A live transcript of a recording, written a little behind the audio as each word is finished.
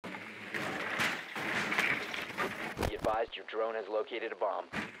advised your drone has located a bomb.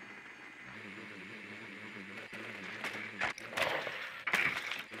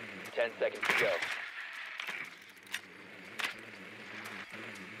 Ten seconds to go.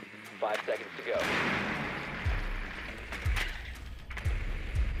 5 seconds to go.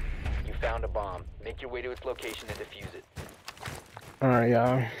 You found a bomb. Make your way to its location and defuse it. Alright,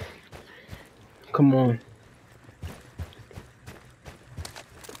 y'all. Come on.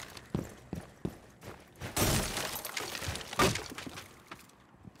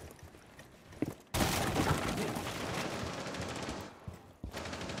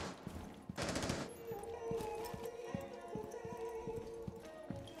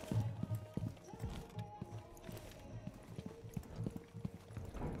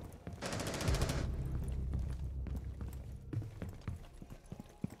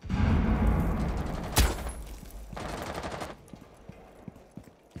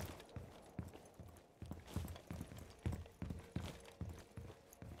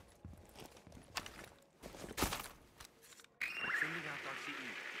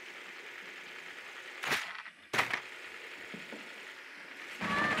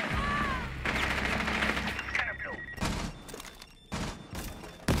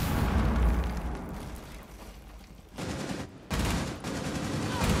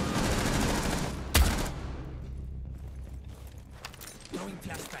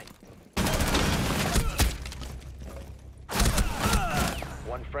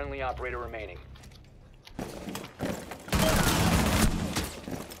 One friendly operator remaining.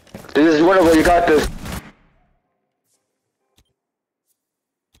 This is winnable, you got this.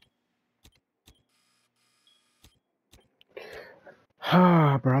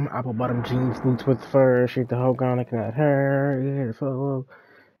 Ah, bro, I'm apple bottom jeans, boots with fur, shoot the whole gun, looking at her, yeah, so,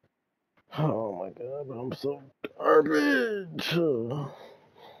 oh my god, bro, I'm so garbage.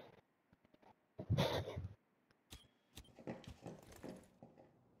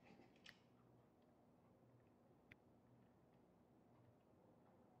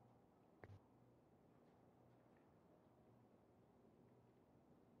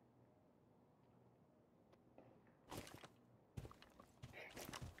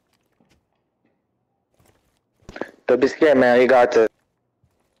 Don't be scared, man, you got this.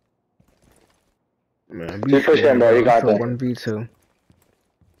 Man, Just push him, bro, you got this. 1v2.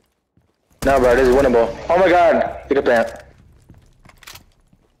 No, bro, this is winnable. Oh my god, you can plant.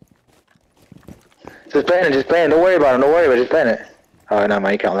 Just plant it, don't worry about it, just plant it. Oh, no,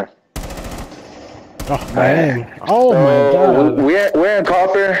 man, you can't learn. Oh, man. Oh, my god. We're in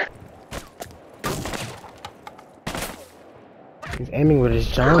copper. He's aiming with his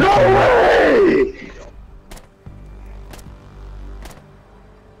giant. No way!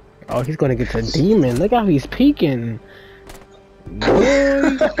 Oh, he's gonna get to demon. Look how he's peeking. Boy.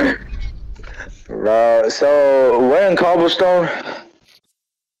 Bro, so we're in cobblestone.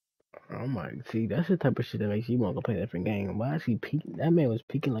 Oh my, see, that's the type of shit that makes you want to play a different game. Why is he peeking? That man was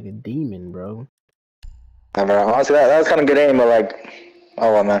peeking like a demon, bro. Nah, bro, honestly, that was kind of good aim, but like,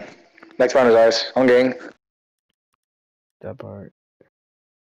 oh well, man. Next round is ours. I'm gang. That part.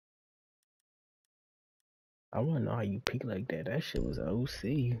 I wanna know how you peek like that. That shit was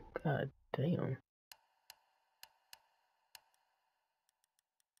OC. God damn.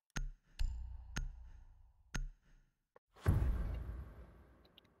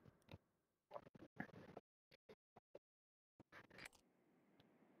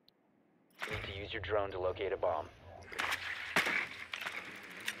 You need to use your drone to locate a bomb.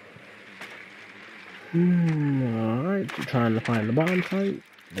 Alright, you're trying to find the bomb site.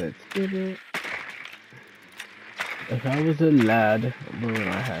 Let's get it. If I was a lad, boom,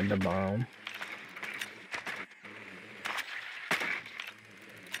 I had the bomb.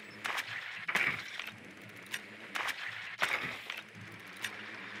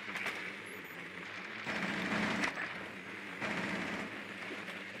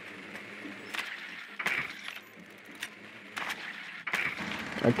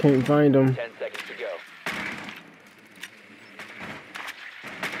 I can't find him. 10 seconds to go.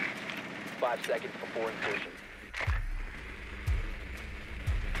 5 seconds before insertion.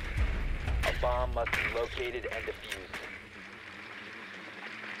 A bomb must be located and defused.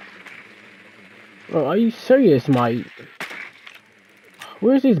 Bro, are you serious, Mike?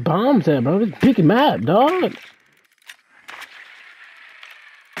 Where's these bombs at, bro? This big map, dog.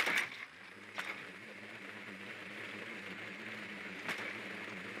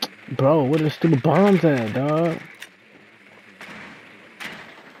 Bro, where the stupid bombs at, dog?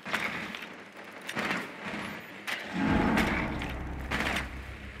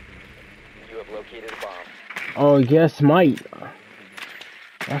 You have located a bomb. Oh, yes, Mike.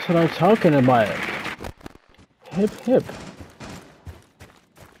 That's what I'm talking about. Hip hip.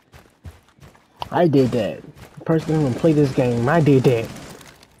 I did that. The person who played this game, I did that.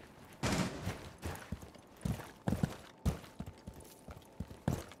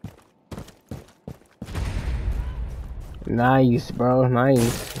 Nice, bro.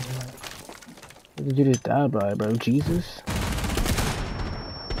 Nice. What did you just die by, bro? Jesus.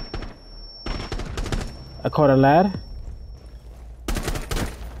 I caught a lad.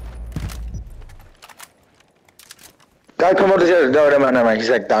 Guy, come over to the door. Never mind. He's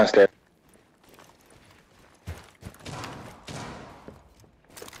like downstairs.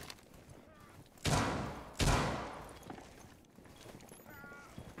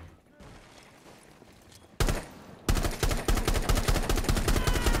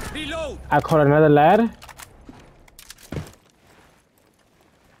 Reload. I caught another lad.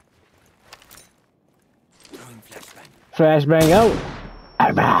 Flashbang out.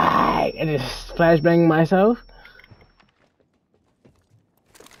 Alright. I just flashbang myself.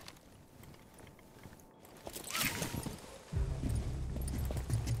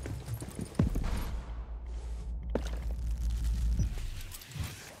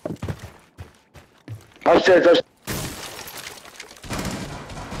 Upstairs, upstairs.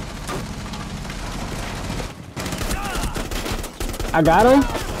 I got him.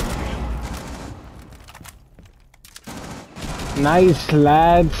 Nice,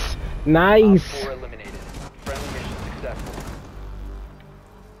 lads. Nice. 4 eliminated. Friendly mission successful.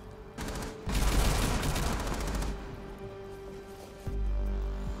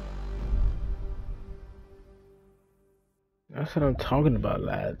 That's what I'm talking about,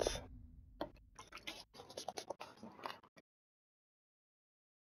 lads.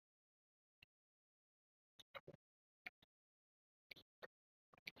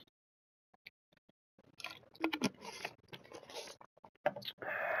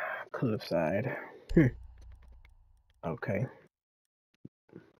 Cliffside. Okay.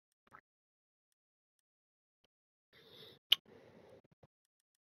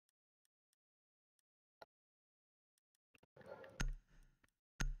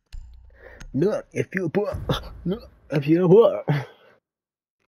 No, if you put, no, if you put.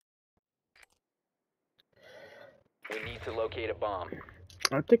 We need to locate a bomb.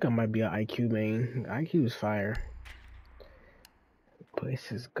 I think I might be an IQ main. IQ is fire.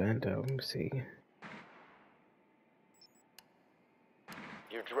 Place is gun though. Let me see.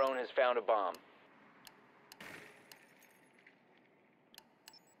 Your drone has found a bomb.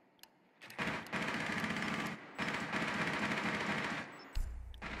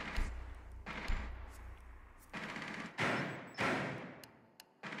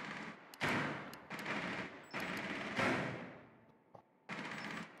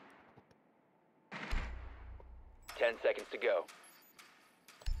 Ten seconds to go.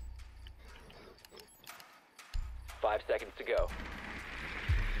 5 seconds to go.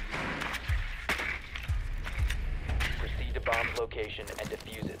 Proceed to bomb's location and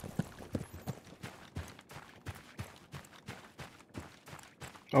defuse it.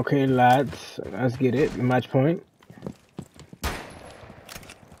 Okay, lads, let's get it. Match point.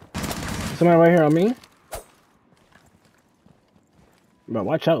 Somebody right here on me. Bro,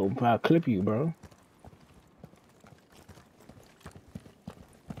 watch out. I'll clip you, bro.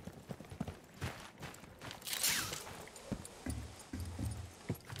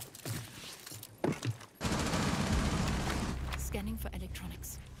 Scanning for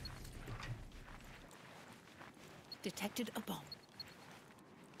electronics. Detected a bomb.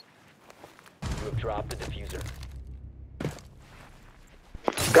 You have dropped the diffuser.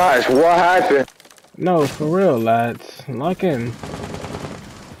 Guys, what happened? No, for real, lads. Lock in.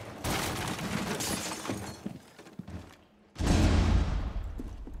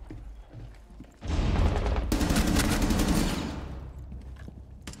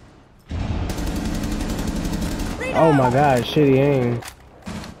 Oh my god, shitty aim.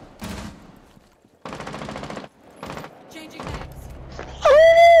 Changing names.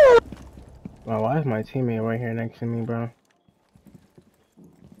 Wow, why is my teammate right here next to me, bro?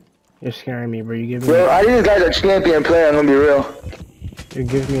 You're scaring me, bro. You give me. Bro, I think this guy's a champion player, I'm gonna be real. You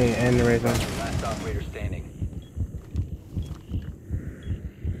give me an aneurysm. Last operator standing.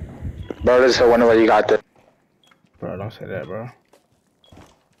 Bro, this is whenever you got this. Bro, don't say that, bro.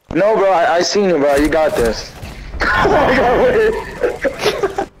 No, bro, I seen you, bro. You got this.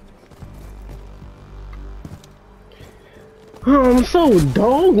 I'm so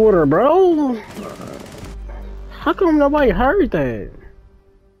dog water, bro. How come nobody heard that?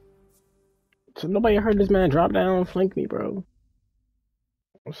 So nobody heard this man drop down and flank me, bro.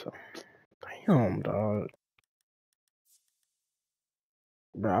 So, damn, dog.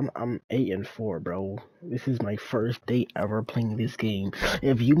 Bro, I'm 8-4, bro. This is my first day ever playing this game.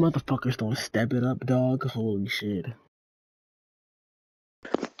 If you motherfuckers don't step it up, dog, holy shit.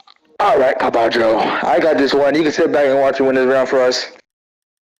 Alright, Papa Joe. I got this one. You can sit back and watch me win this round for us.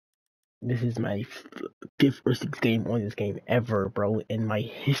 This is my 5th or 6th game on this game ever, bro, in my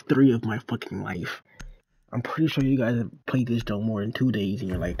history of my fucking life. I'm pretty sure you guys have played this joke more than 2 days in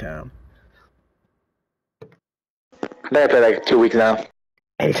your lifetime. I think I played like 2 weeks now.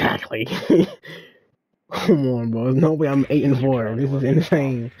 Exactly. Come on, bro. No way I'm 8-4. This is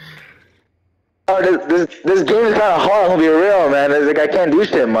insane. Oh, this game is kind of hard. I'm gonna be real, man. It's like I can't do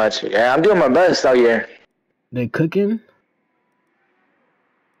shit much. Yeah, I'm doing my best out here. They cooking?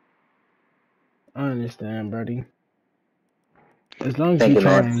 I understand, buddy. As long as Thank you you,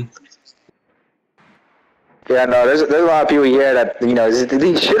 man. trying. Yeah, no, there's a lot of people here that, you know,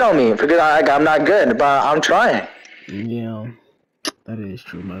 they shit on me because I'm not good, but I'm trying. Yeah, that is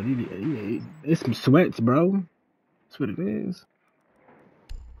true, buddy. It's some sweats, bro. That's what it is.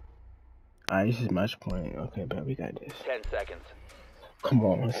 Alright, this is match point. Okay, but we got this. 10 seconds. Come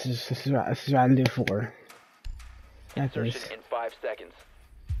on, this is what I live for. Got this. Insertion in 5 seconds.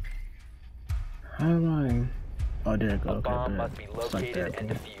 How do I? Oh, there it A go. Okay, bomb bet. must be It's like located that, and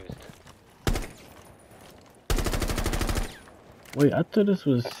bro. defused. Wait, I thought this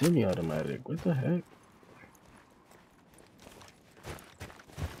was semi-automatic. What the heck?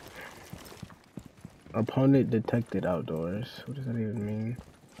 Opponent detected outdoors. What does that even mean?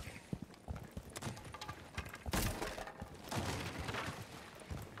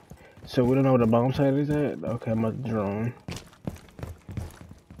 So we don't know where the bomb site is at? Okay, I'm at the drone.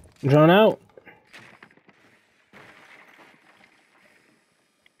 Drone out?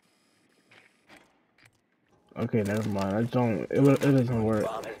 Okay, never mind. I don't. It doesn't work.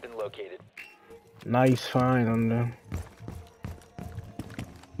 Bomb has been located. Nice find on the.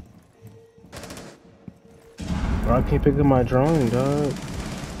 Bro, I can't pick up my drone, dog.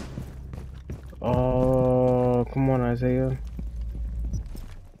 Oh, come on, Isaiah.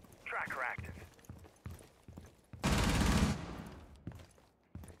 Tracker active.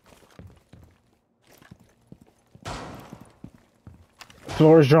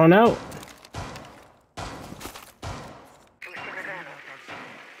 Floor's drawn out. Boosting adrenaline.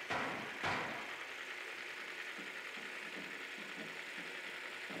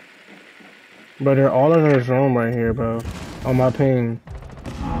 Bro, they're all in this room right here, bro. On my ping.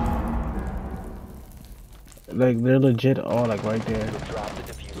 Like, they're legit all, like, right there. Drop the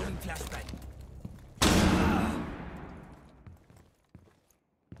diffuser.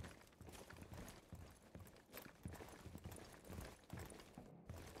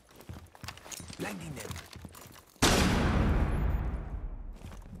 Blinding them.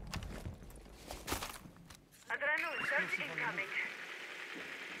 Adrenaline surge incoming.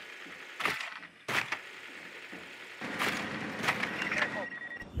 Careful.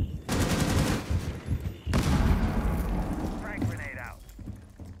 Frag grenade out.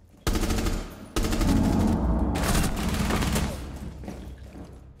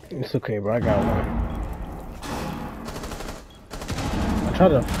 It's okay, bro. I got one. I tried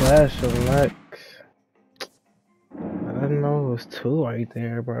to flash him next. I didn't know it was 2 right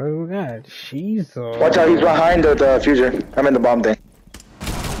there, bro. God, jeez. Watch out, he's behind the future. I'm in the bomb thing.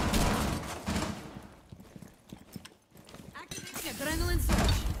 Activating adrenaline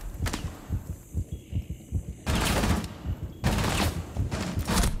surge.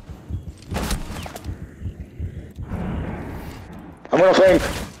 I'm gonna flame.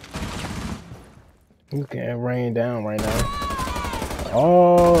 He's getting rained down right now.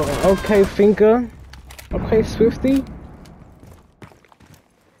 Oh, okay, Finka. Okay, Swifty.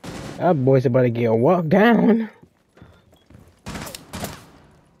 That boy's about to get walked down.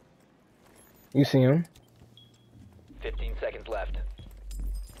 You see him? 15 seconds left.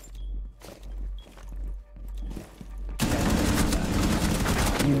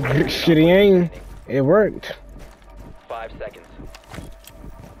 Shitty aim. It worked. 5 seconds.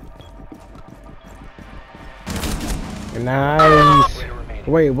 Nice. Operator remaining.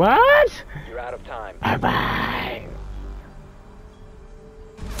 Wait, what? You're out of time. Bye-bye.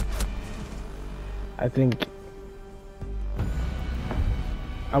 I think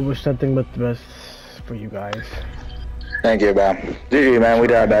I wish nothing but the best for you guys. Thank you, man. GG, man. We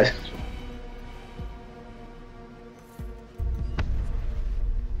did our best.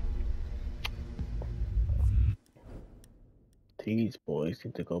 These boys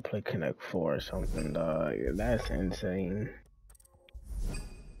need to go play Connect 4 or something, dog. That's insane.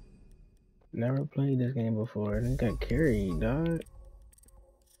 Never played this game before. They got carried, dog.